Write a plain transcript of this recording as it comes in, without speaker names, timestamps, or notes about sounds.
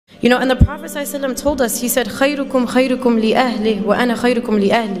You know, and the Prophet ﷺ told us, he said, خَيْرُكُمْ خَيْرُكُمْ لِأَهْلِهِ وَأَنَا خَيْرُكُمْ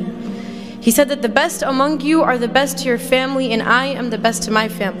لِأَهْلِي. He said that the best among you are the best to your family, and I am the best to my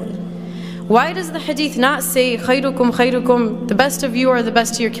family. Why does the hadith not say, خَيْرُكُمْ خَيْرُكُمْ, the best of you are the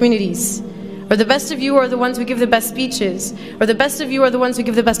best to your communities? Or the best of you are the ones who give the best speeches? Or the best of you are the ones who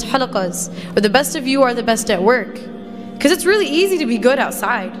give the best halaqas? Or the best of you are the best at work? Because it's really easy to be good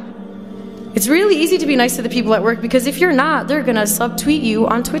outside. It's really easy to be nice to the people at work, because if you're not, they're going to subtweet you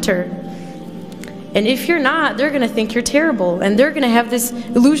on Twitter. And if you're not, they're going to think you're terrible, and they're going to have this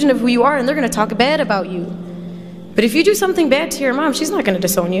illusion of who you are, and they're going to talk bad about you. But if you do something bad to your mom, she's not going to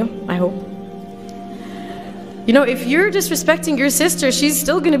disown you, I hope. You know, if you're disrespecting your sister, she's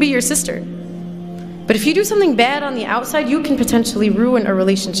still going to be your sister. But if you do something bad on the outside, you can potentially ruin a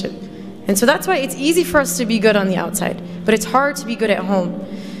relationship. And so that's why it's easy for us to be good on the outside, but it's hard to be good at home.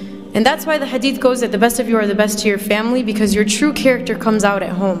 And that's why the hadith goes that the best of you are the best to your family, because your true character comes out at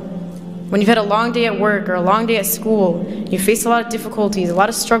home. When you've had a long day at work or a long day at school, you face a lot of difficulties, a lot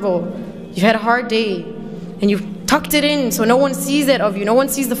of struggle, you've had a hard day, and you've tucked it in so no one sees it of you, no one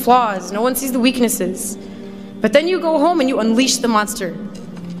sees the flaws, no one sees the weaknesses. But then you go home and you unleash the monster.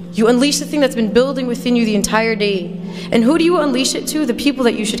 You unleash the thing that's been building within you the entire day. And who do you unleash it to? The people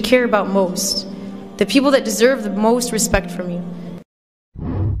that you should care about most. The people that deserve the most respect from you.